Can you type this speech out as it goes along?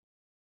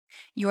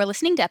You're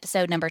listening to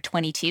episode number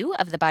 22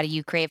 of the Body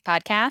You Crave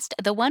podcast,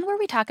 the one where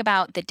we talk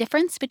about the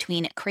difference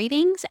between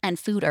cravings and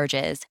food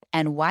urges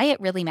and why it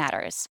really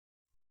matters.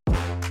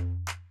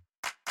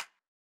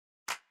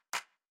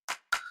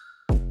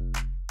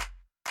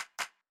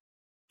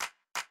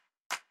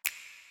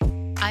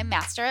 I'm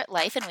Master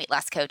Life and Weight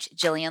Loss Coach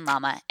Jillian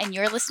Lama, and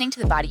you're listening to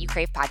the Body You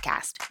Crave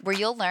podcast, where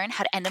you'll learn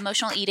how to end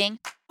emotional eating,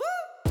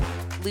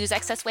 lose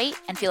excess weight,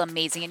 and feel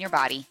amazing in your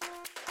body.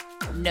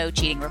 No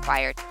cheating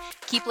required.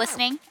 Keep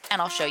listening,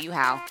 and I'll show you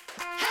how.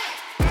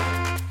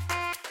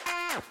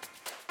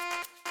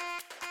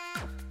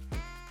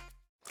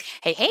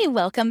 Hey,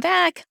 welcome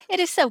back.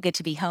 It is so good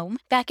to be home,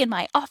 back in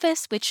my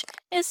office, which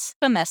is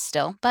a mess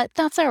still, but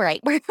that's all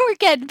right. We're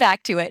getting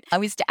back to it. I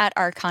was at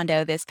our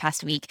condo this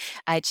past week,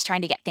 just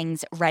trying to get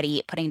things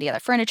ready, putting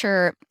together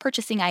furniture,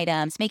 purchasing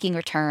items, making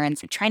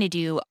returns, trying to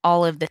do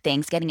all of the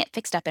things, getting it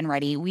fixed up and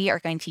ready. We are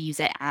going to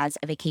use it as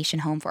a vacation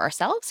home for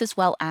ourselves, as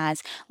well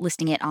as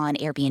listing it on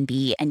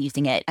Airbnb and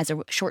using it as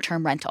a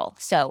short-term rental.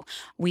 So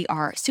we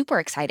are super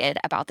excited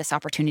about this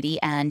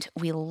opportunity, and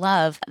we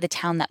love the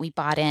town that we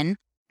bought in.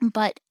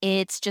 But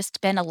it's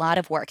just been a lot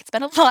of work. It's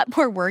been a lot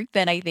more work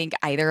than I think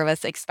either of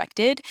us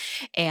expected,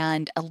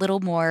 and a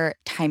little more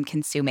time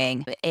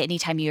consuming.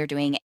 Anytime you're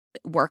doing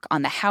work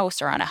on the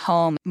house or on a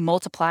home,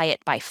 multiply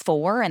it by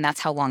 4, and that's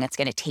how long it's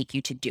going to take you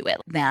to do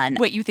it than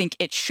what you think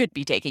it should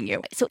be taking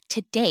you. So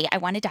today I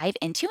want to dive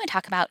into and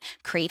talk about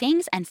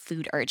cravings and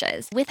food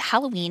urges. With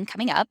Halloween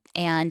coming up,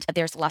 and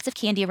there's lots of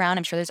candy around.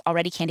 I'm sure there's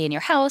already candy in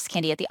your house,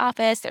 candy at the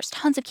office. There's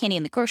tons of candy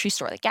in the grocery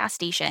store, the gas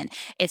station.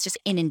 It's just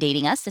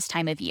inundating us this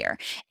time of year.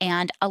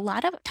 And a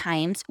lot of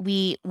times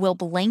we will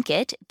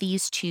blanket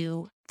these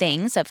two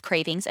things of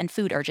cravings and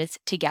food urges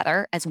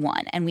together as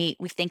one. And we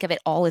think of it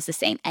all as the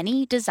same.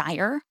 Any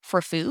desire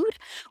for food,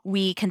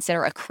 we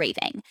consider a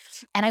craving.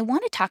 And I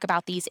want to talk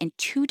about these in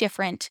two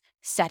different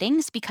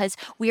settings because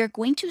we are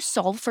going to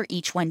solve for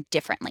each one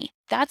differently.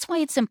 That's why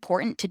it's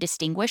important to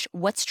distinguish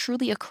what's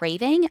truly a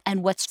craving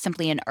and what's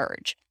simply an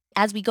urge.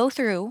 As we go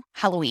through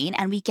Halloween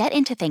and we get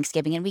into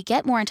Thanksgiving and we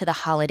get more into the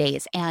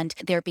holidays, and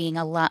there being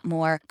a lot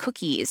more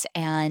cookies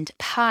and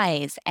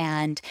pies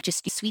and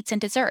just sweets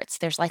and desserts,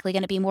 there's likely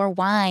going to be more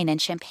wine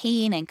and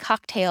champagne and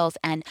cocktails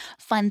and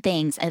fun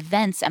things,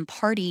 events and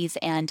parties.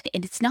 And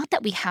it's not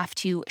that we have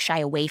to shy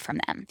away from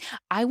them.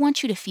 I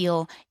want you to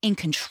feel in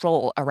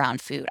control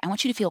around food. I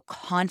want you to feel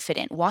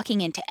confident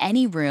walking into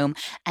any room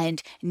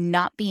and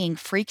not being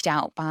freaked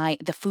out by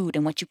the food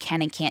and what you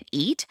can and can't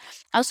eat.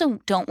 I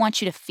also don't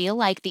want you to feel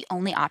like the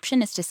only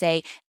option is to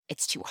say,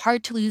 it's too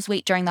hard to lose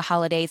weight during the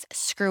holidays.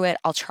 Screw it.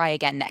 I'll try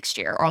again next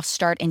year, or I'll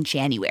start in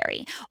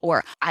January.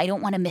 Or I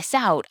don't want to miss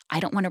out.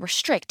 I don't want to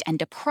restrict and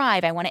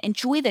deprive. I want to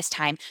enjoy this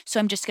time. So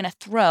I'm just going to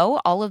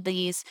throw all of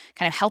these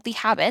kind of healthy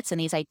habits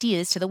and these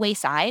ideas to the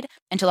wayside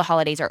until the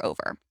holidays are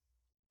over.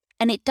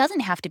 And it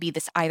doesn't have to be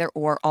this either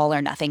or, all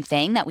or nothing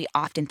thing that we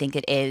often think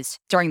it is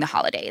during the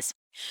holidays.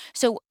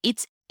 So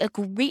it's a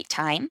great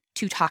time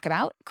to talk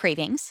about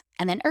cravings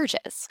and then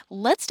urges.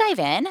 Let's dive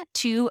in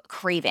to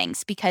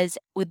cravings because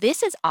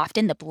this is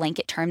often the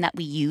blanket term that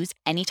we use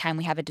anytime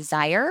we have a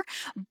desire.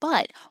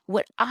 But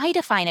what I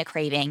define a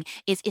craving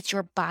is it's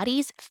your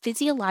body's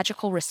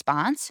physiological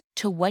response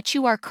to what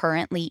you are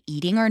currently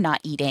eating or not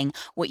eating,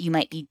 what you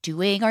might be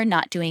doing or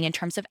not doing in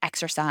terms of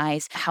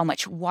exercise, how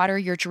much water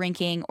you're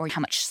drinking, or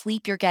how much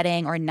sleep you're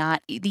getting or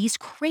not. These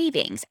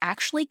cravings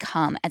actually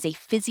come as a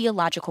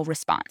physiological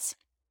response.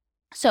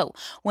 So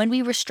when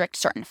we restrict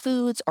certain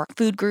foods or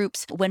food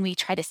groups, when we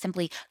try to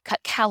simply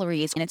cut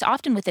calories, and it's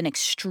often with an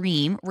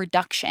extreme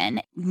reduction,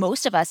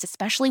 most of us,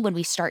 especially when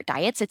we start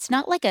diets, it's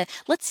not like a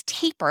let's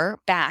taper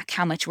back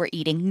how much we're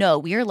eating. No,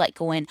 we are like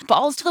going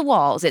balls to the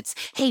walls. It's,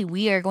 hey,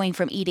 we are going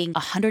from eating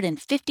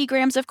 150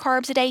 grams of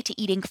carbs a day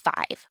to eating 5.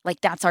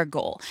 Like that's our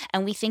goal.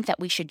 And we think that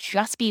we should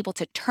just be able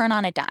to turn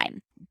on a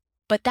dime.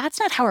 But that's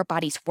not how our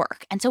bodies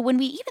work. And so when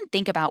we even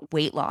think about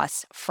weight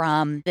loss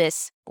from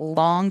this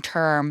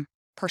long-term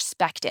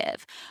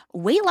perspective,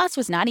 weight loss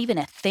was not even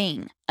a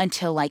thing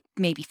until like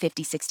maybe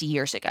 50, 60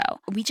 years ago.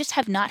 We just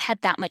have not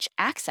had that much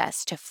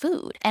access to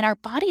food. And our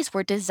bodies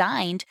were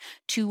designed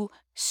to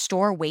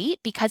store weight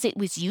because it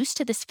was used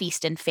to this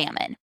feast and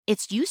famine.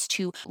 It's used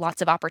to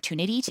lots of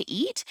opportunity to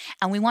eat,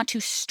 and we want to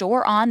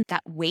store on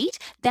that weight.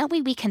 That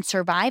way we can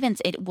survive and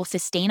it will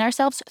sustain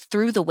ourselves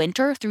through the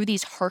winter, through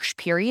these harsh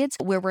periods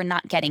where we're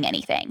not getting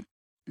anything.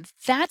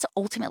 That's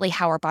ultimately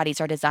how our bodies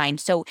are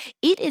designed. So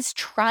it is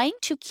trying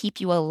to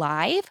keep you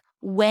alive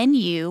when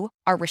you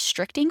are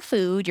restricting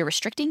food, you're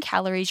restricting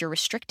calories, you're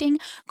restricting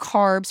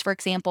carbs, for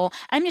example.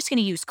 I'm just going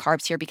to use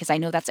carbs here because I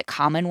know that's a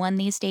common one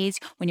these days.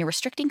 When you're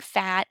restricting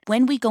fat,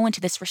 when we go into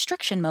this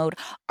restriction mode,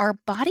 our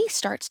body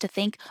starts to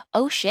think,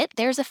 oh shit,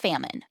 there's a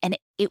famine. And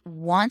it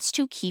wants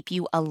to keep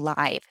you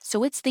alive.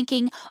 So it's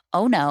thinking,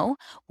 oh no,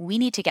 we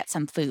need to get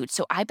some food.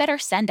 So I better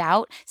send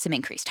out some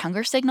increased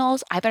hunger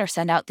signals. I better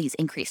send out these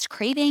increased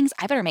cravings.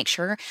 I better make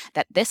sure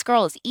that this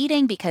girl is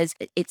eating because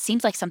it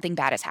seems like something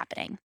bad is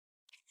happening.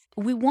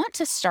 We want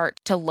to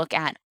start to look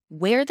at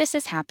where this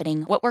is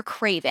happening, what we're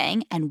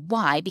craving, and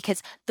why,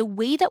 because the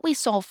way that we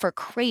solve for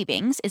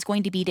cravings is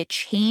going to be to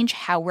change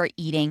how we're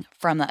eating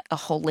from a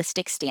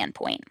holistic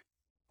standpoint.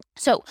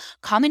 So,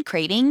 common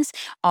cravings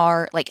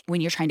are like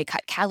when you're trying to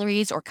cut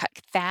calories or cut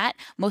fat.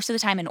 Most of the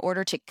time, in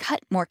order to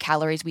cut more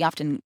calories, we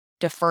often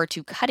defer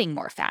to cutting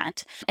more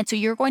fat. And so,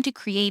 you're going to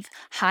crave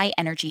high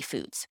energy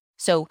foods.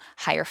 So,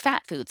 higher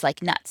fat foods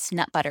like nuts,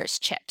 nut butters,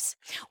 chips.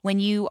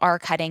 When you are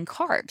cutting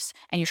carbs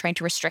and you're trying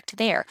to restrict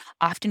there,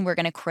 often we're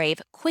going to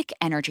crave quick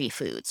energy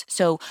foods.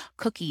 So,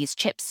 cookies,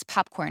 chips,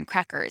 popcorn,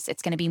 crackers.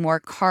 It's going to be more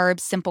carbs,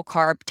 simple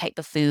carb type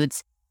of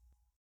foods.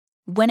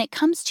 When it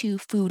comes to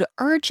food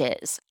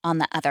urges, on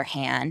the other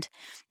hand,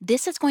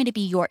 this is going to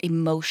be your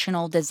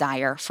emotional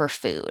desire for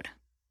food.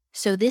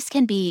 So, this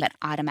can be an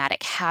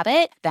automatic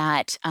habit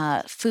that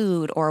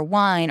food or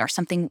wine or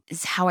something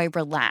is how I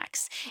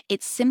relax.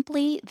 It's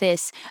simply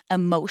this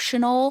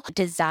emotional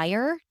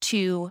desire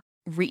to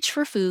reach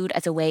for food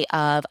as a way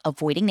of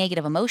avoiding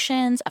negative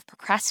emotions, of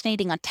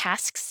procrastinating on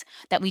tasks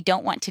that we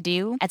don't want to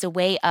do, as a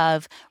way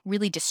of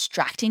really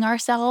distracting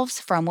ourselves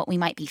from what we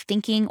might be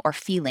thinking or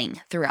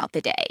feeling throughout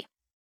the day.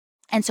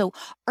 And so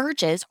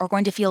urges are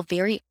going to feel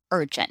very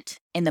urgent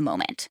in the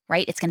moment,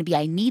 right? It's going to be,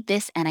 I need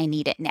this and I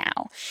need it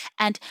now.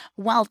 And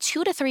while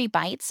 2 to 3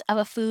 bites of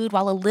a food,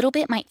 while a little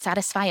bit might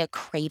satisfy a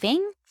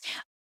craving,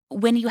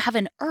 when you have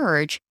an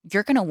urge,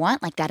 you're going to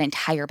want like that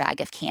entire bag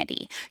of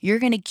candy. You're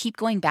going to keep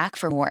going back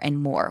for more and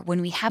more.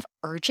 When we have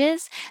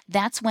urges,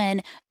 that's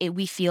when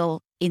we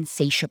feel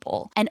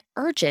insatiable. And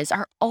urges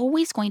are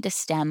always going to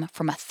stem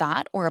from a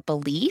thought or a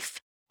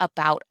belief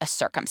about a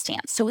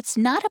circumstance. So it's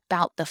not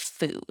about the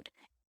food.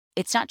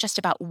 It's not just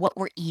about what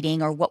we're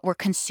eating or what we're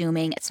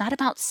consuming. It's not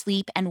about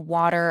sleep and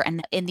water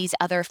and these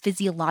other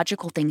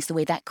physiological things the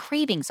way that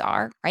cravings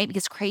are, right?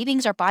 Because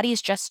cravings, our body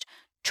is just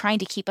trying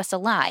to keep us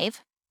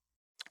alive.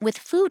 With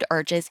food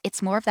urges,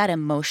 it's more of that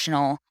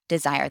emotional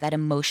desire, that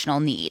emotional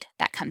need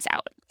that comes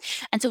out.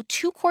 And so,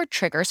 two core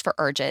triggers for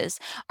urges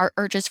are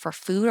urges for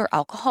food or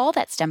alcohol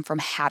that stem from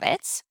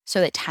habits. So,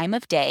 the time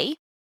of day,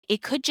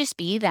 it could just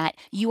be that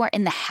you are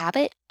in the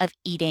habit of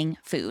eating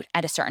food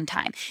at a certain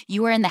time.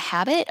 You are in the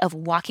habit of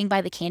walking by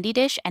the candy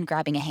dish and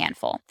grabbing a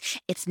handful.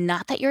 It's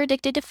not that you're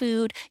addicted to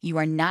food. You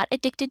are not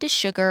addicted to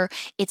sugar.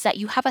 It's that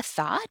you have a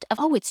thought of,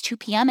 oh, it's 2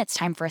 p.m., it's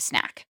time for a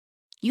snack.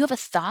 You have a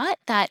thought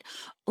that,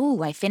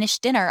 oh, I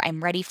finished dinner,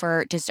 I'm ready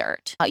for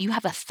dessert. You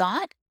have a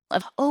thought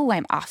of, oh,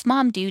 I'm off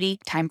mom duty,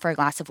 time for a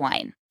glass of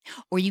wine.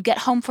 Or you get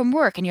home from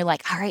work and you're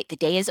like, all right, the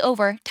day is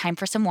over, time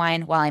for some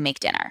wine while I make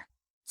dinner.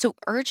 So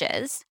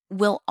urges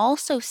will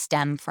also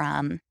stem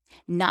from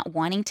not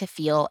wanting to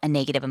feel a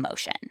negative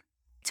emotion.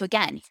 So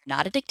again, you're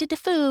not addicted to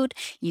food,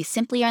 you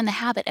simply are in the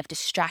habit of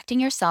distracting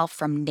yourself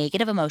from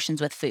negative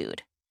emotions with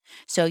food.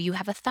 So you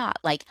have a thought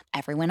like,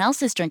 everyone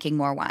else is drinking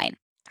more wine.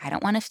 I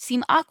don't want to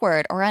seem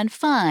awkward or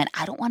unfun.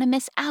 I don't want to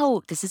miss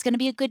out. This is going to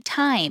be a good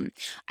time.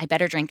 I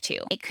better drink too.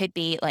 It could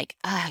be like,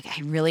 ugh,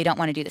 I really don't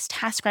want to do this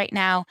task right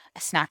now.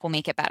 A snack will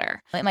make it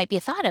better. It might be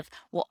a thought of,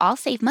 well, I'll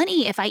save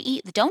money if I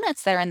eat the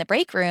donuts that are in the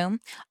break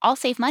room. I'll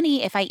save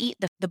money if I eat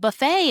the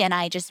buffet and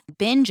I just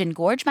binge and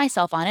gorge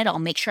myself on it. I'll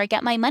make sure I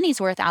get my money's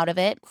worth out of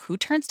it. Who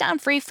turns down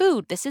free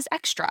food? This is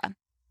extra.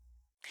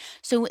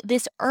 So,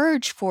 this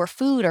urge for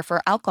food or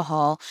for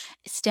alcohol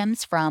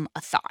stems from a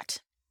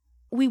thought.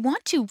 We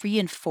want to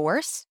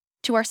reinforce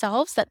to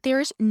ourselves that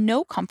there's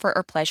no comfort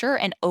or pleasure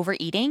in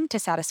overeating to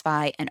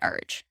satisfy an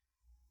urge.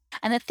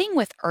 And the thing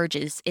with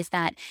urges is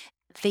that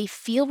they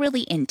feel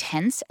really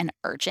intense and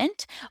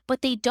urgent,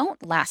 but they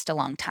don't last a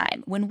long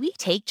time. When we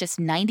take just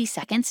 90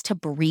 seconds to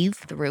breathe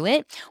through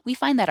it, we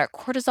find that our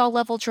cortisol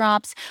level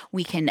drops.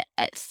 We can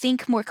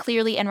think more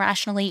clearly and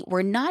rationally.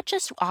 We're not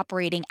just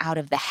operating out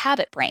of the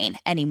habit brain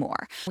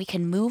anymore. We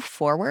can move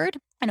forward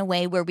in a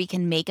way where we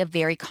can make a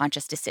very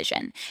conscious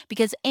decision.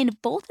 Because in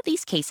both of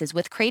these cases,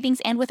 with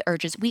cravings and with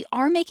urges, we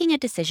are making a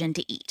decision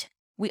to eat.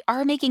 We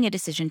are making a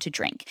decision to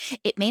drink.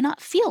 It may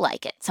not feel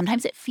like it.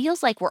 Sometimes it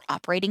feels like we're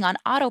operating on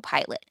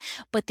autopilot,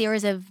 but there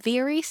is a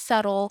very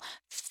subtle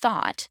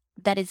thought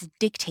that is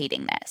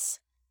dictating this.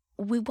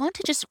 We want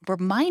to just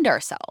remind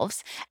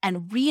ourselves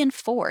and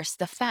reinforce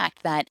the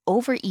fact that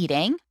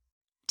overeating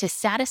to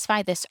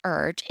satisfy this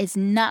urge is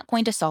not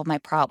going to solve my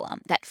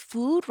problem. That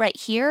food right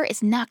here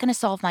is not going to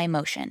solve my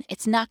emotion.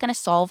 It's not going to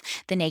solve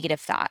the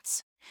negative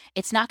thoughts.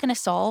 It's not going to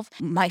solve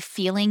my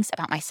feelings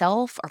about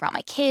myself or about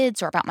my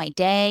kids or about my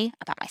day,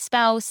 about my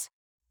spouse.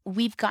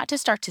 We've got to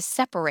start to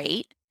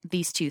separate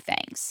these two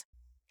things.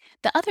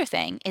 The other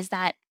thing is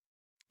that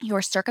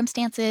your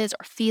circumstances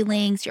or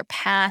feelings, your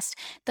past,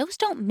 those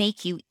don't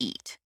make you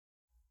eat.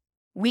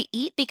 We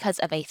eat because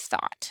of a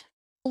thought.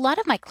 A lot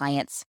of my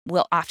clients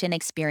will often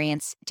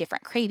experience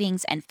different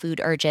cravings and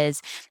food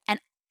urges. And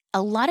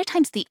A lot of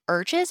times the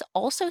urges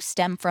also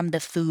stem from the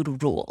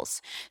food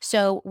rules.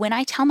 So when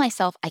I tell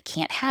myself I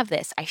can't have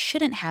this, I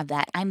shouldn't have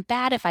that, I'm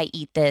bad if I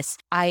eat this,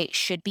 I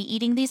should be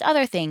eating these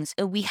other things.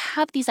 We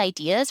have these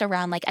ideas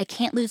around like, I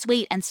can't lose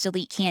weight and still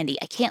eat candy.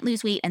 I can't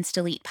lose weight and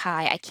still eat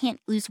pie. I can't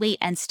lose weight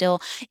and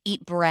still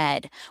eat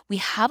bread. We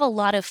have a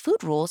lot of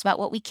food rules about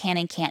what we can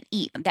and can't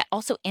eat that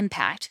also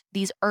impact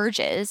these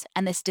urges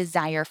and this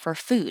desire for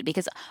food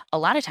because a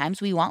lot of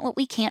times we want what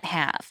we can't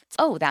have.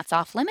 Oh, that's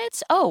off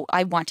limits. Oh,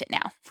 I want it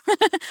now.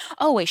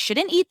 Oh, I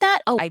shouldn't eat that.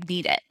 Oh, I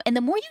need it. And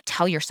the more you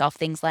tell yourself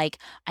things like,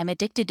 I'm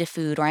addicted to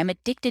food or I'm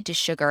addicted to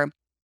sugar,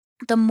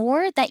 the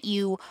more that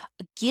you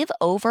give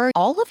over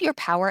all of your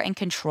power and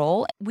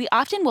control, we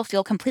often will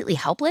feel completely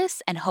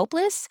helpless and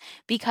hopeless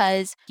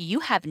because you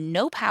have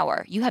no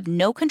power, you have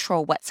no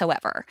control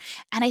whatsoever.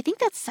 And I think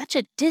that's such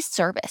a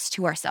disservice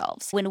to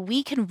ourselves when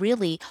we can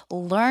really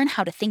learn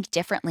how to think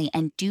differently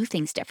and do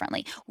things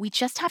differently. We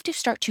just have to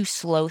start to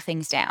slow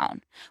things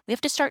down. We have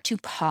to start to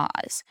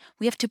pause.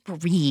 We have to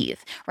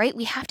breathe, right?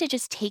 We have to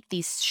just take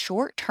these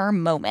short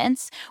term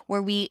moments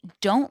where we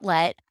don't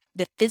let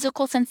the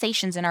physical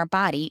sensations in our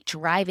body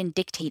drive and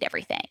dictate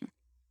everything.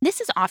 This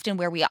is often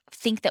where we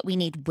think that we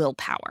need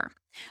willpower.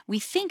 We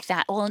think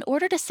that, well, in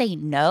order to say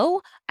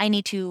no, I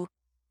need to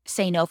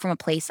say no from a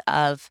place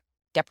of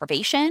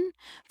deprivation,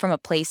 from a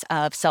place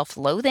of self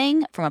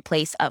loathing, from a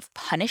place of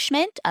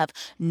punishment, of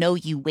no,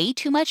 you weigh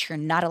too much, you're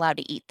not allowed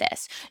to eat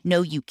this.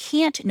 No, you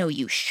can't. No,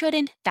 you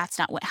shouldn't. That's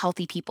not what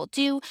healthy people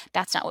do.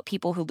 That's not what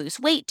people who lose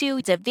weight do.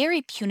 It's a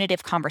very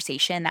punitive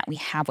conversation that we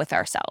have with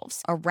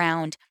ourselves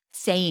around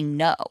saying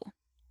no.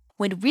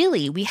 When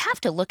really we have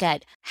to look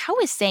at how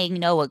is saying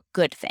no a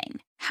good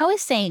thing? How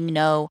is saying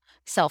no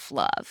self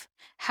love?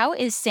 How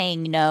is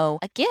saying no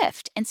a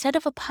gift instead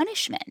of a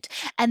punishment?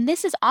 And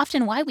this is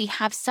often why we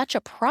have such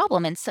a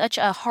problem and such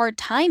a hard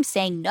time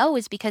saying no,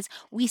 is because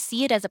we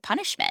see it as a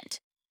punishment.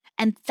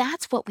 And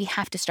that's what we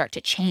have to start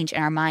to change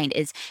in our mind,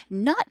 is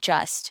not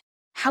just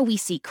how we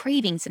see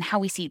cravings and how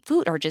we see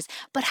food urges,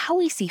 but how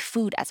we see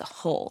food as a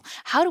whole.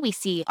 How do we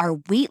see our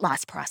weight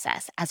loss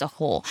process as a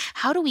whole?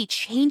 How do we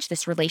change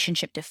this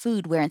relationship to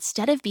food where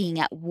instead of being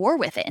at war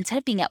with it, instead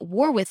of being at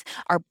war with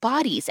our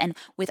bodies and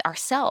with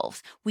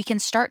ourselves, we can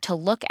start to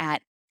look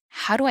at,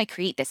 how do I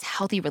create this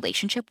healthy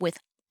relationship with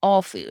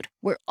all food,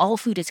 where all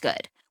food is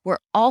good, where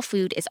all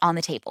food is on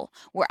the table,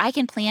 where I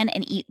can plan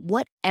and eat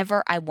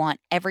whatever I want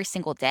every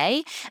single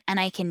day, and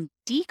I can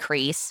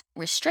decrease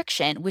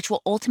restriction, which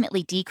will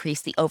ultimately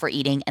decrease the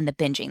overeating and the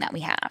binging that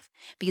we have.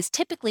 Because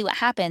typically what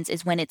happens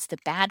is when it's the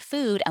bad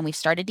food and we've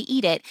started to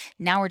eat it,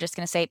 now we're just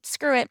going to say,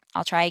 screw it,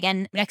 I'll try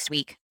again next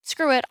week.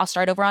 Screw it, I'll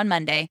start over on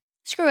Monday.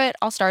 Screw it,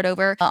 I'll start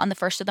over on the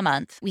first of the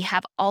month. We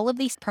have all of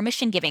these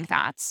permission giving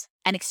thoughts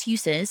and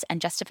excuses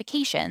and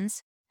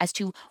justifications as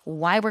to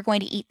why we're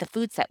going to eat the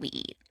foods that we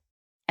eat.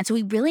 And so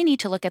we really need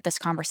to look at this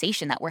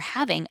conversation that we're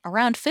having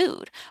around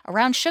food,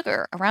 around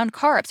sugar, around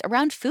carbs,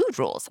 around food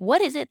rules.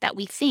 What is it that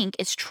we think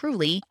is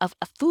truly of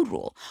a food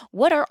rule?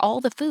 What are all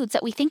the foods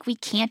that we think we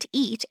can't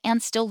eat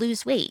and still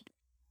lose weight?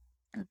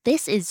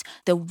 This is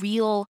the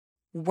real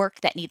work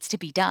that needs to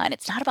be done.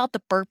 It's not about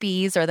the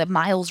burpees or the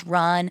miles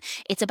run.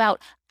 It's about,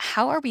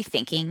 how are we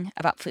thinking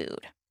about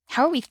food?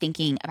 How are we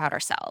thinking about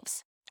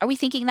ourselves? Are we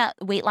thinking that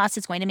weight loss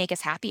is going to make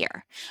us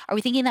happier? Are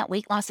we thinking that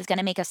weight loss is going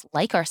to make us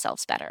like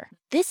ourselves better?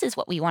 This is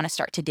what we want to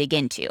start to dig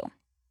into.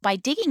 By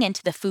digging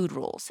into the food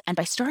rules and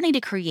by starting to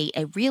create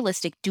a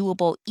realistic,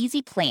 doable,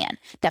 easy plan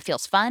that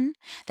feels fun,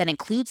 that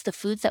includes the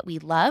foods that we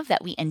love,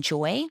 that we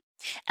enjoy,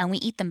 and we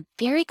eat them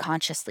very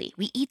consciously,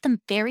 we eat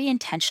them very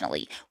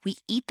intentionally, we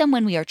eat them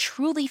when we are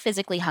truly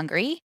physically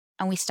hungry,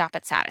 and we stop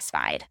at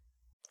satisfied.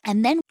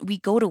 And then we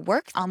go to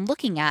work on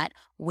looking at,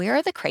 where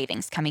are the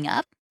cravings coming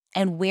up?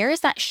 And where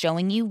is that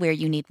showing you where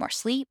you need more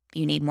sleep,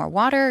 you need more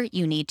water,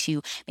 you need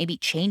to maybe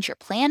change your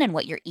plan and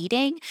what you're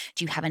eating?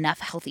 Do you have enough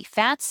healthy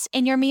fats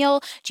in your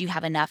meal? Do you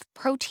have enough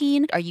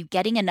protein? Are you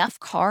getting enough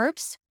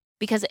carbs?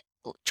 Because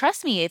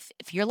trust me, if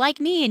you're like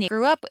me and you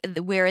grew up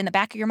where in the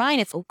back of your mind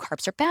it's, oh,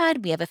 carbs are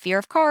bad, we have a fear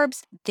of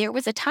carbs. There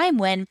was a time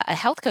when a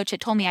health coach had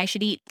told me I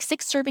should eat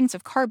 6 servings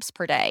of carbs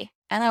per day.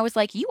 And I was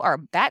like, you are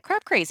bat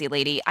crap crazy,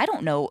 lady. I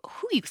don't know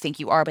who you think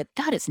you are, but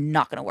that is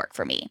not going to work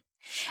for me.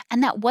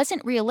 And that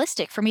wasn't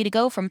realistic for me to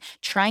go from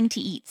trying to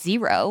eat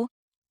 0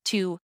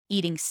 to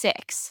eating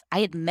 6. I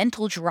had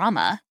mental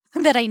drama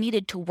that I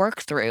needed to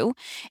work through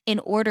in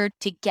order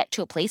to get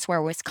to a place where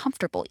I was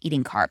comfortable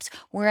eating carbs,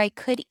 where I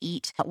could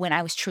eat when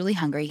I was truly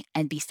hungry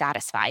and be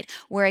satisfied,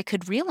 where I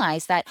could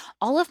realize that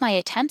all of my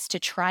attempts to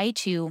try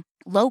to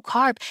low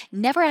carb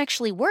never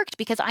actually worked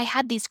because I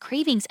had these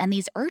cravings and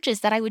these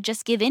urges that I would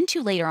just give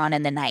into later on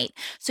in the night.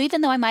 So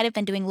even though I might have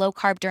been doing low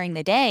carb during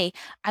the day,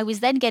 I was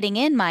then getting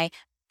in my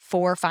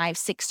 4, 5,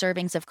 6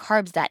 servings of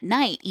carbs that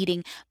night,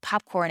 eating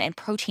popcorn and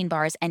protein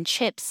bars and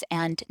chips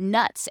and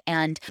nuts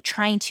and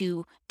trying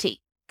to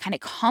kind of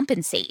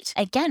compensate.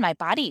 Again, my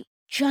body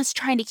just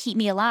trying to keep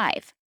me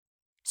alive.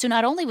 So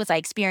not only was I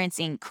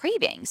experiencing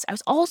cravings, I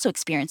was also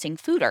experiencing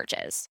food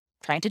urges.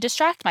 trying to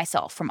distract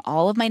myself from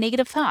all of my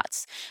negative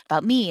thoughts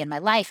about me and my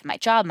life, my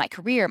job, my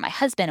career, my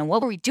husband, and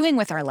what were we doing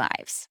with our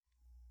lives.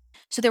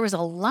 So there was a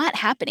lot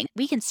happening.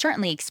 We can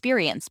certainly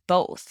experience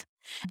both.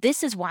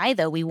 This is why,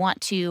 though, we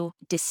want to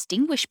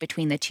distinguish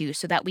between the two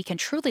so that we can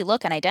truly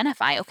look and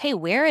identify, okay,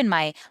 where in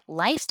my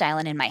lifestyle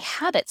and in my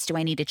habits do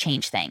I need to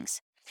change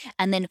things?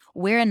 And then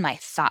where in my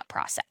thought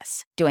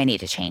process do I need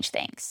to change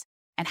things?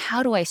 And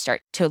how do I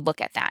start to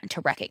look at that and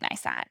to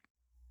recognize that?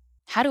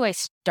 How do I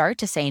start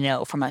to say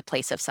no from a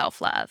place of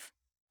self love?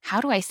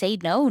 How do I say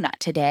no, not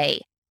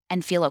today,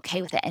 and feel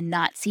okay with it and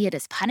not see it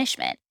as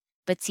punishment,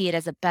 but see it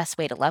as the best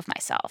way to love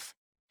myself?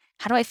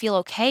 How do I feel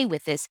okay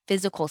with this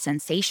physical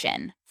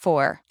sensation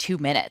for 2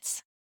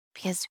 minutes?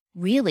 Because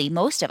really,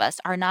 most of us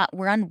are not,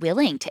 we're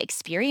unwilling to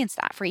experience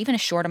that for even a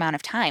short amount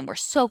of time. We're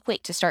so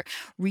quick to start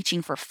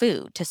reaching for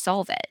food to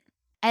solve it.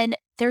 And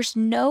there's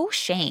no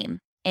shame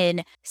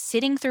in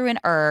sitting through an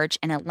urge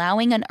and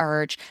allowing an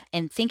urge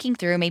and thinking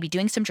through, maybe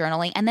doing some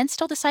journaling, and then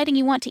still deciding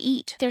you want to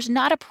eat. There's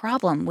not a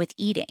problem with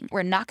eating.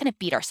 We're not going to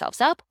beat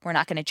ourselves up. We're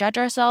not going to judge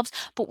ourselves,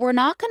 but we're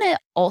not going to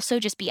also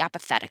just be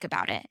apathetic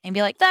about it and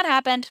be like, that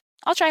happened.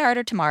 I'll try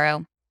harder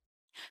tomorrow.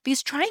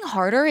 Because trying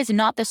harder is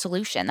not the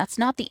solution. That's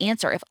not the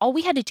answer. If all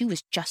we had to do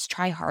was just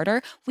try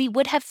harder, we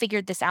would have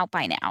figured this out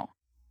by now,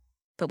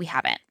 but we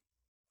haven't.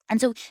 And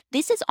so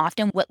this is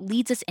often what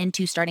leads us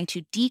into starting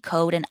to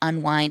decode and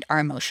unwind our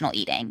emotional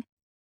eating,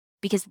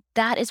 because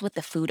that is what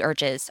the food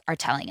urges are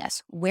telling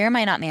us. Where am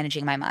I not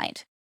managing my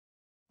mind?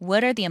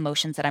 What are the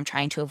emotions that I'm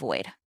trying to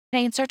avoid? And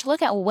I can start to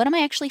look at, well, what am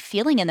I actually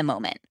feeling in the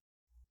moment?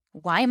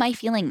 Why am I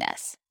feeling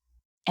this?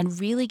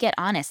 And really get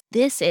honest.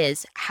 This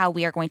is how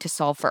we are going to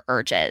solve for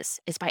urges,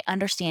 is by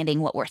understanding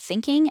what we're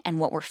thinking and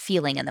what we're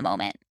feeling in the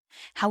moment,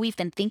 how we've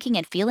been thinking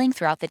and feeling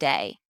throughout the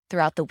day,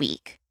 throughout the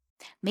week.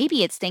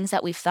 Maybe it's things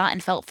that we've thought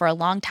and felt for a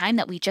long time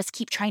that we just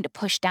keep trying to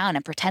push down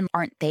and pretend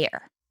aren't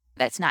there,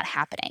 that's not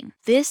happening.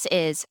 This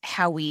is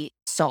how we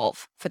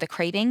solve for the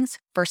cravings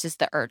versus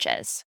the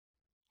urges.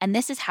 And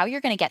this is how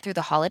you're going to get through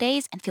the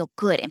holidays and feel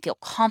good and feel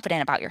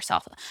confident about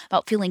yourself,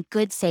 about feeling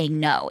good saying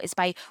no, is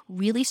by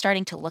really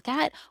starting to look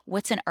at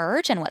what's an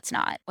urge and what's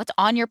not. What's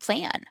on your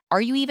plan?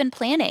 Are you even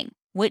planning?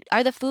 What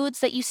are the foods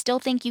that you still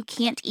think you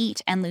can't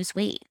eat and lose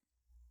weight?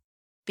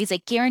 Because I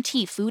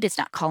guarantee food is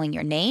not calling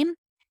your name.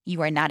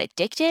 You are not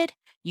addicted.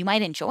 You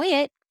might enjoy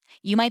it.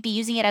 You might be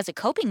using it as a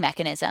coping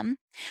mechanism,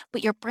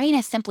 but your brain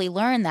has simply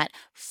learned that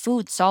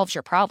food solves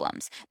your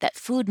problems, that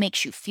food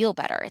makes you feel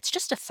better. It's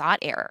just a thought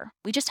error.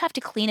 We just have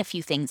to clean a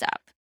few things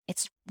up.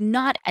 It's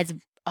not as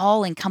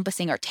all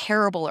encompassing or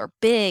terrible or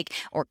big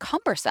or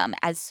cumbersome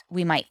as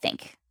we might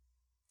think.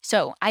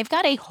 So, I've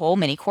got a whole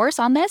mini course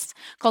on this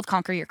called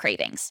Conquer Your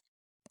Cravings.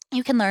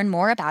 You can learn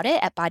more about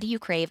it at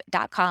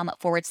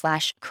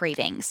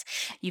bodyyoucrave.com/cravings.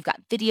 You've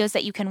got videos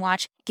that you can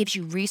watch, gives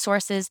you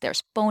resources,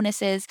 there's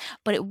bonuses,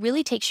 but it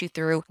really takes you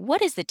through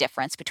what is the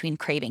difference between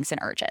cravings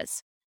and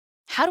urges.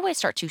 How do I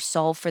start to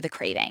solve for the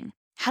craving?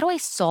 How do I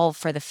solve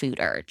for the food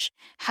urge?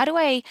 How do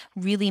I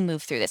really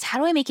move through this? How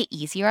do I make it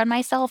easier on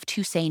myself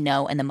to say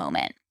no in the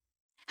moment?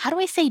 How do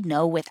I say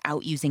no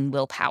without using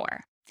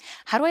willpower?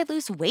 How do I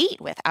lose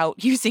weight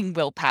without using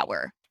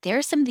willpower? There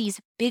are some of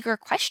these bigger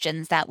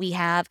questions that we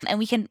have and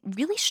we can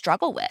really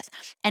struggle with.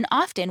 And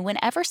often,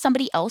 whenever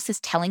somebody else is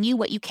telling you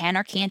what you can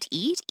or can't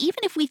eat, even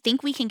if we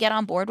think we can get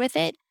on board with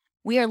it,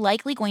 we are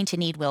likely going to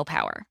need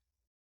willpower.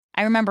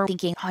 I remember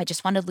thinking, oh, I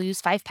just want to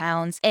lose 5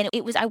 pounds. And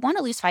it was, I want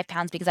to lose 5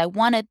 pounds because I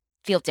want to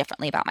feel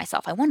differently about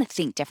myself. I want to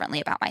think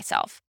differently about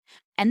myself.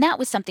 And that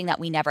was something that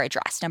we never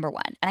addressed, number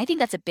one. And I think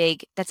that's a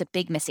big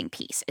missing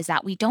piece, is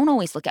that we don't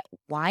always look at,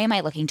 why am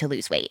I looking to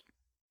lose weight?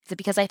 Is it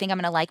because I think I'm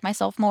going to like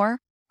myself more?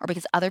 Or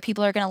because other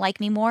people are going to like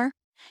me more?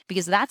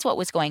 Because that's what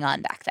was going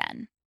on back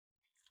then.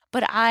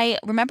 But I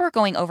remember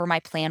going over my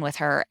plan with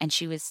her, and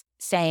she was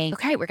saying,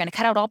 okay, we're going to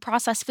cut out all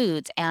processed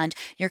foods, and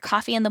your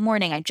coffee in the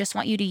morning, I just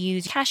want you to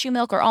use cashew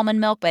milk or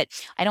almond milk, but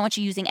I don't want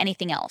you using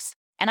anything else.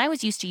 And I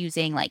was used to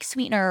using like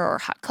sweetener or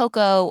hot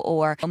cocoa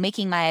or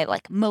making my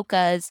like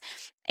mochas.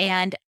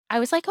 And I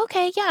was like,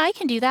 okay, yeah, I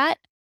can do that.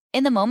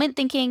 In the moment,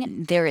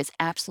 thinking, there is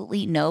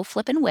absolutely no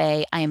flippin'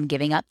 way I am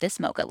giving up this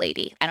mocha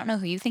lady. I don't know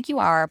who you think you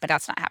are, but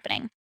that's not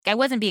happening. I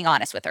wasn't being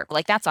honest with her.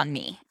 Like, that's on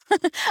me.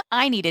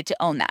 I needed to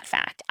own that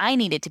fact. I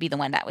needed to be the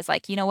one that was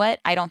like, you know what?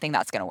 I don't think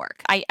that's going to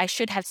work. I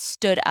should have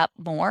stood up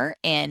more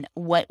in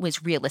what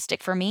was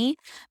realistic for me.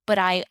 But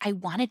I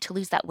wanted to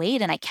lose that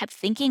weight. And I kept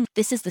thinking,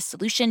 this is the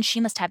solution.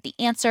 She must have the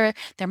answer.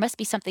 There must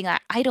be something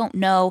that I don't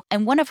know.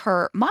 And one of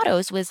her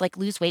mottos was like,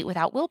 lose weight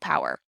without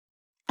willpower.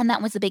 And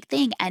that was a big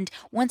thing. And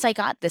once I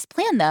got this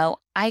plan, though,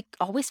 I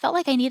always felt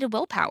like I needed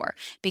willpower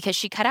because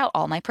she cut out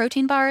all my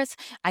protein bars.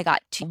 I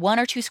got 1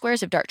 or 2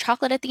 squares of dark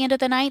chocolate at the end of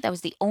the night. That was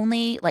the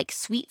only like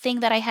sweet thing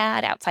that I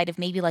had outside of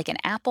maybe like an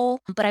apple.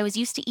 But I was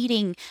used to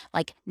eating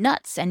like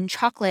nuts and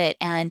chocolate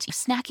and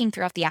snacking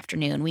throughout the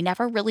afternoon. We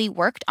never really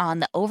worked on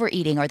the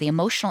overeating or the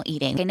emotional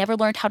eating. I never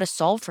learned how to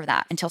solve for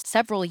that until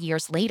several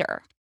years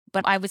later.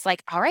 But I was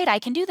like, all right, I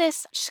can do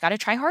this. Just got to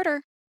try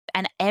harder.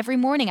 And every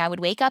morning I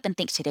would wake up and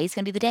think, today's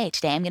going to be the day.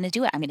 Today I'm going to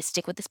do it. I'm going to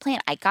stick with this plan.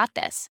 I got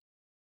this.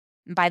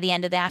 By the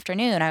end of the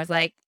afternoon, I was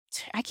like,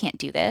 I can't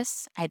do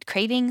this. I had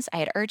cravings, I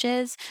had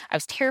urges. I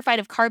was terrified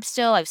of carbs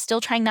still. I was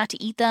still trying not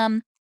to eat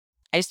them.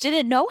 I just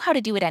didn't know how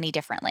to do it any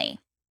differently.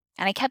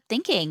 And I kept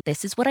thinking,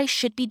 this is what I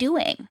should be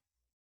doing.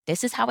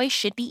 This is how I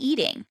should be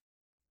eating.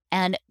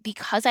 And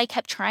because I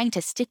kept trying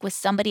to stick with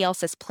somebody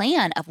else's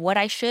plan of what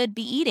I should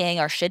be eating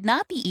or should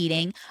not be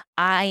eating,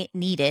 I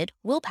needed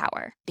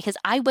willpower because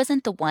I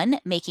wasn't the one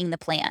making the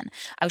plan.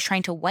 I was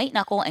trying to white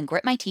knuckle and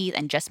grit my teeth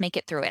and just make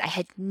it through it. I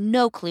had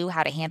no clue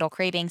how to handle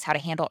cravings, how to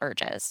handle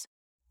urges.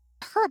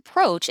 Her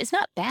approach is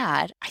not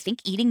bad. I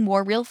think eating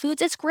more real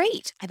foods is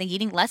great. I think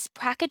eating less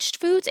packaged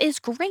foods is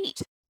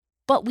great.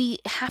 But we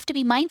have to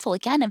be mindful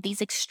again of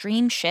these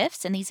extreme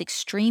shifts and these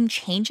extreme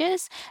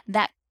changes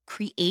that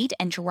create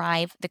and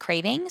drive the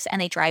cravings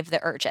and they drive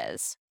the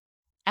urges.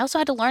 I also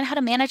had to learn how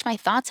to manage my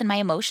thoughts and my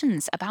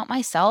emotions about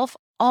myself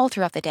all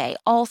throughout the day,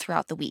 all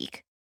throughout the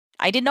week.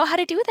 I didn't know how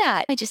to do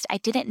that. I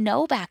didn't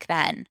know back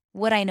then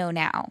what I know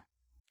now.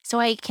 So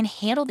I can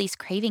handle these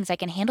cravings, I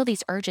can handle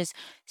these urges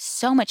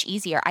so much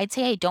easier. I'd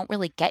say I don't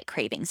really get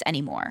cravings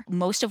anymore.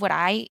 Most of what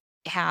I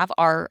have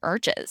are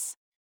urges.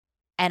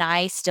 And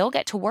I still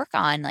get to work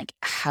on like,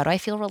 how do I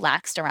feel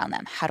relaxed around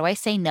them? How do I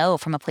say no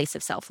from a place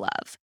of self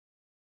love?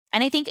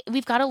 And I think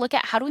we've got to look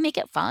at how do we make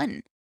it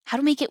fun? How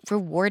to make it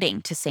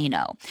rewarding to say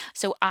no.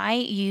 So I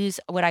use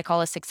what I call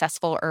a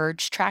successful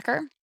urge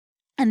tracker.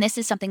 And this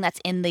is something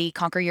that's in the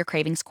Conquer Your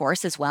Cravings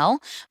course as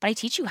well. But I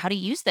teach you how to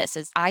use this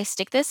is I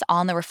stick this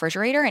on the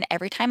refrigerator and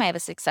every time I have a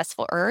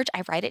successful urge,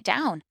 I write it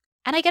down.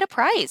 And I get a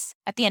prize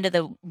at the end of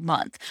the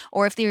month.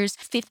 Or if there's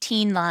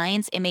 15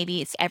 lines and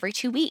maybe it's every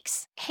 2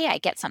 weeks, hey, I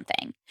get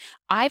something.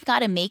 I've got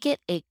to make it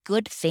a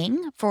good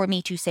thing for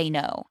me to say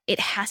no. It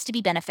has to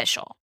be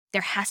beneficial.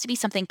 There has to be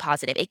something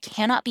positive. It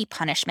cannot be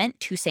punishment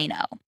to say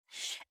no.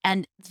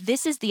 And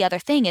this is the other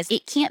thing is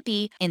it can't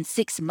be in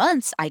 6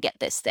 months I get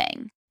this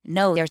thing.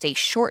 No, there's a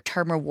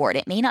short-term reward.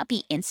 It may not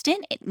be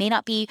instant. It may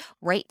not be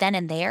right then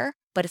and there,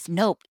 but it's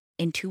nope,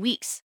 in 2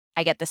 weeks.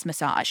 I get this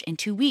massage. In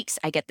 2 weeks,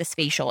 I get this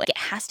facial. It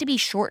has to be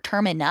short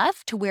term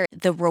enough to where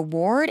the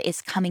reward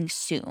is coming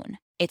soon.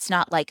 It's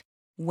not like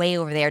way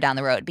over there down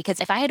the road. Because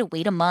if I had to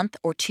wait a month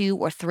or 2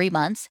 or 3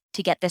 months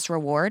to get this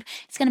reward,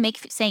 it's going to make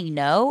saying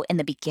no in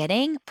the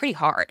beginning pretty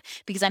hard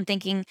because I'm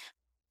thinking,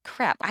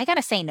 crap, I got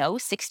to say no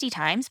 60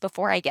 times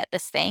before I get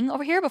this thing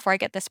over here, before I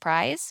get this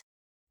prize.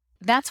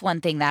 That's one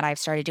thing that I've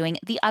started doing.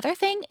 The other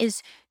thing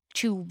is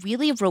to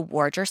really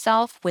reward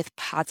yourself with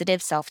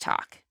positive self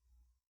talk,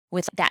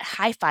 with that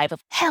high five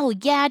of, hell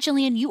yeah,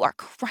 Jillian, you are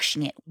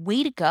crushing it.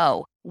 Way to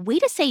go. Way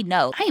to say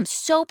no. I am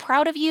so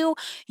proud of you.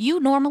 You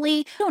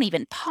normally don't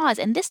even pause.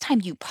 And this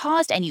time you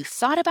paused and you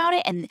thought about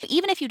it. And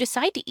even if you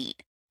decide to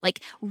eat, like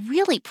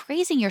really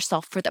praising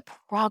yourself for the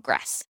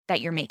progress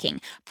that you're making,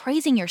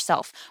 praising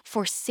yourself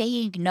for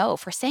saying no,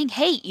 for saying,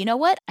 hey, you know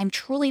what? I'm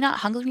truly not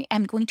hungry.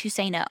 I'm going to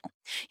say no.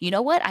 You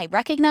know what? I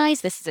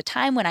recognize this is a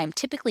time when I'm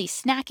typically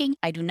snacking.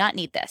 I do not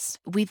need this.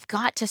 We've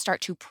got to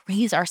start to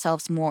praise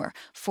ourselves more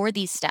for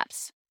these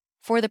steps,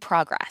 for the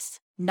progress,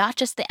 not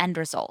just the end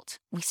result.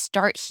 We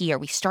start here,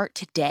 we start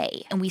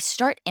today, and we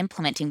start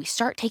implementing, we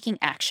start taking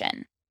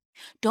action.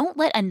 Don't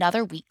let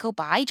another week go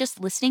by just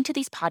listening to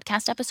these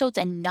podcast episodes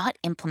and not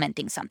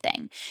implementing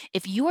something.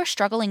 If you are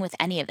struggling with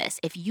any of this,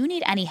 if you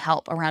need any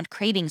help around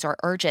cravings or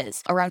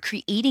urges, around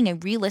creating a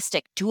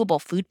realistic,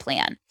 doable food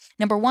plan,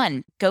 number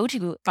one, go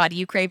to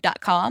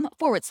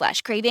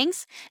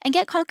bodyyoucrave.com/cravings and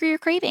get Conquer Your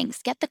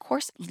Cravings. Get the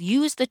course,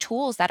 use the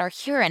tools that are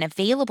here and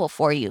available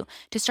for you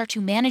to start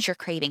to manage your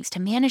cravings, to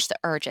manage the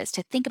urges,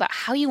 to think about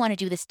how you want to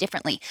do this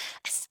differently,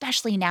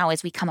 especially now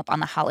as we come up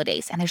on the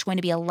holidays and there's going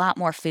to be a lot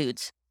more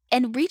foods.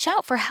 And reach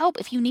out for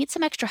help. If you need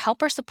some extra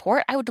help or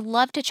support, I would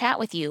love to chat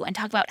with you and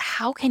talk about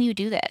how can you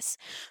do this.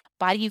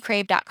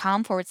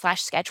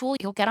 bodyyoucrave.com/schedule.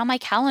 You'll get on my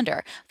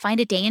calendar, find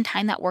a day and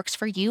time that works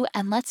for you,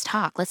 and let's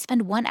talk. Let's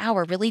spend 1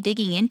 hour really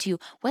digging into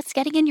what's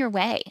getting in your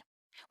way.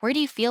 Where do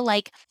you feel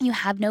like you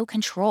have no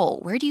control?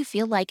 Where do you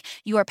feel like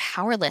you are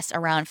powerless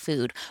around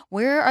food?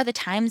 Where are the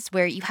times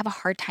where you have a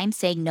hard time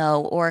saying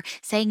no or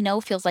saying no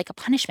feels like a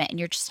punishment and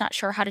you're just not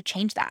sure how to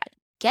change that?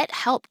 Get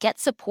help, get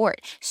support,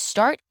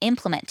 start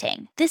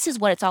implementing. This is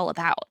what it's all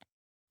about.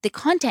 The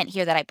content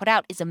here that I put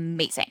out is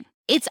amazing.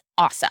 It's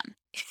awesome.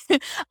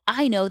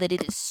 I know that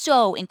it is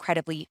so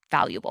incredibly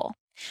valuable,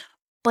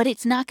 but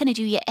it's not going to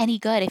do you any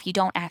good if you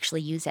don't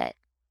actually use it,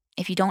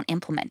 if you don't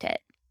implement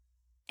it,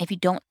 if you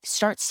don't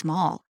start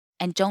small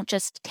and don't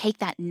just take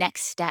that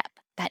next step,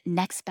 that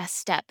next best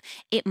step.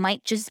 It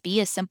might just be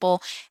a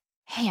simple,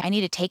 hey, I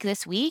need to take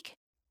this week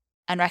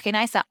and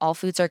recognize that all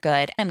foods are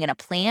good. I'm going to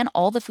plan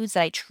all the foods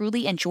that I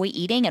truly enjoy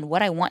eating and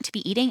what I want to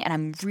be eating. And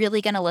I'm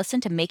really going to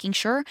listen to making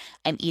sure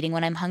I'm eating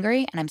when I'm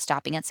hungry and I'm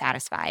stopping at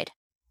satisfied.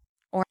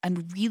 Or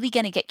I'm really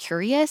going to get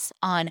curious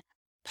on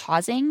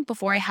pausing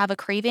before I have a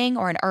craving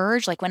or an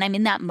urge, like when I'm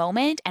in that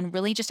moment, and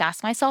really just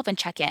ask myself and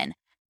check in.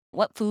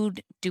 What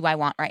food do I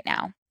want right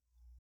now?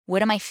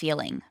 What am I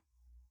feeling?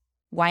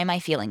 Why am I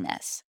feeling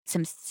this?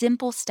 Some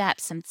simple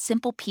steps, some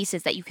simple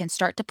pieces that you can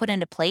start to put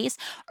into place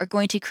are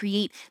going to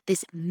create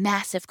this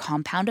massive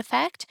compound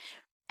effect.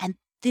 And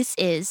This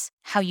is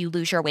how you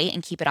lose your weight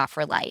and keep it off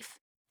for life.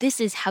 This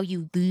is how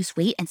you lose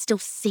weight and still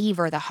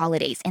savor the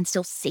holidays and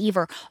still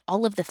savor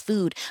all of the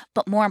food.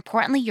 But more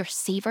importantly, you're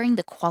savoring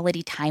the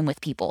quality time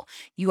with people.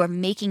 You are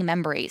making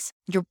memories.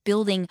 You're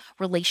building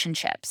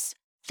relationships.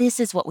 This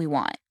is what we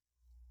want.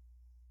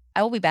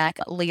 I will be back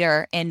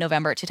later in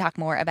November to talk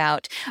more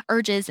about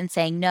urges and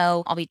saying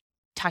no. I'll be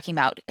talking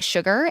about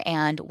sugar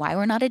and why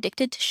we're not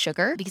addicted to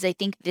sugar, because I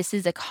think this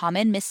is a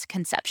common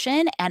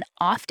misconception and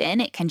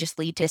often it can just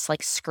lead to this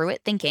like screw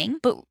it thinking,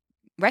 but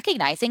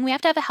recognizing we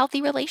have to have a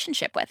healthy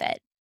relationship with it.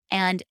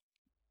 And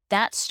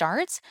that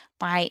starts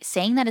by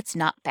saying that it's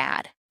not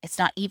bad. It's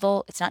not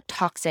evil. It's not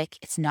toxic.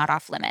 It's not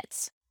off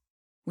limits.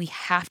 We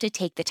have to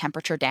take the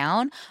temperature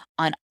down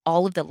on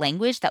all of the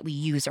language that we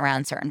use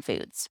around certain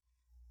foods.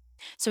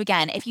 So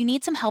again, if you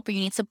need some help or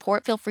you need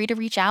support, feel free to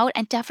reach out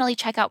and definitely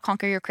check out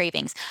Conquer Your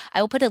Cravings.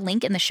 I will put a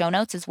link in the show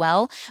notes as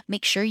well.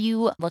 Make sure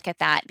you look at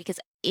that because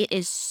it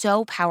is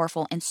so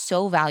powerful and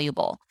so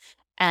valuable.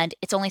 And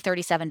it's only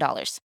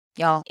 $37.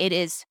 Y'all, it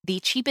is the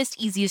cheapest,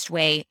 easiest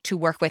way to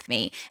work with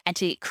me and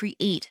to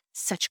create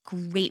such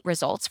great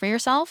results for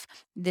yourself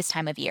this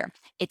time of year.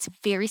 It's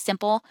very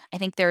simple. I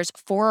think there's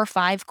 4 or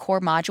 5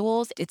 core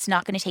modules. It's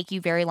not going to take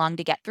you very long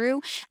to get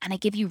through. And I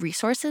give you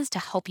resources to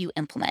help you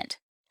implement.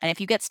 And if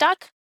you get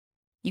stuck,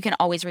 you can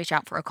always reach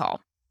out for a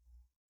call.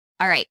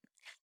 All right.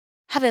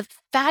 Have a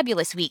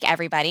fabulous week,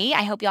 everybody.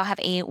 I hope y'all have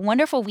a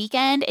wonderful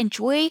weekend.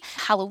 Enjoy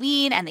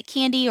Halloween and the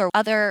candy or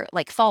other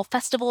like fall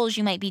festivals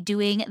you might be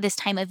doing this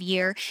time of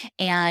year.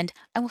 And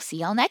I will see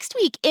y'all next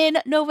week in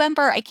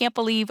November. I can't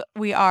believe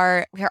we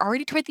are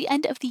already toward the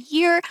end of the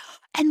year.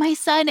 And my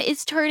son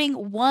is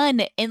turning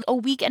 1 in a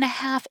week and a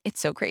half. It's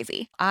so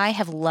crazy. I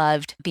have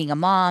loved being a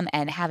mom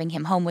and having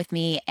him home with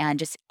me and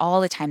just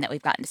all the time that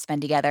we've gotten to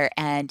spend together.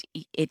 And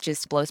it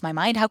just blows my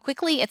mind how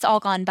quickly it's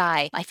all gone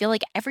by. I feel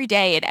like every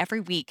day and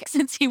every week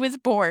since he was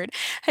born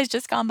has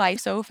just gone by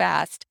so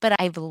fast. But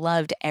I've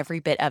loved every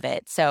bit of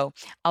it. So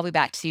I'll be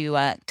back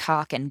to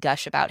talk and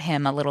gush about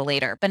him a little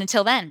later. But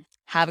until then,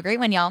 have a great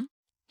one, y'all.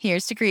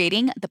 Here's to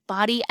creating the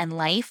body and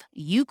life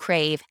you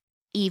crave,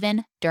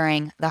 even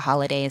during the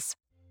holidays.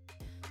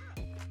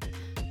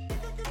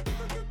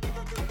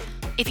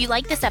 If you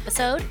like this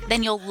episode,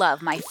 then you'll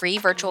love my free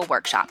virtual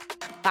workshop,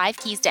 5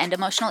 Keys to End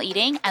Emotional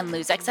Eating and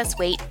Lose Excess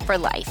Weight for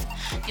Life.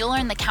 You'll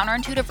learn the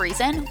counterintuitive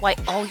reason why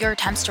all your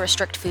attempts to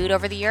restrict food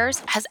over the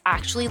years has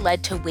actually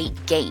led to weight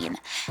gain,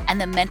 and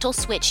the mental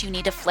switch you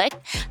need to flick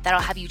that'll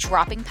have you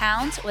dropping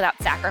pounds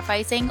without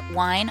sacrificing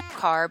wine,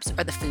 carbs,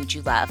 or the food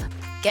you love.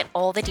 Get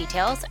all the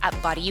details at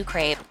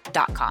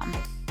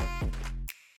bodyyoucrave.com.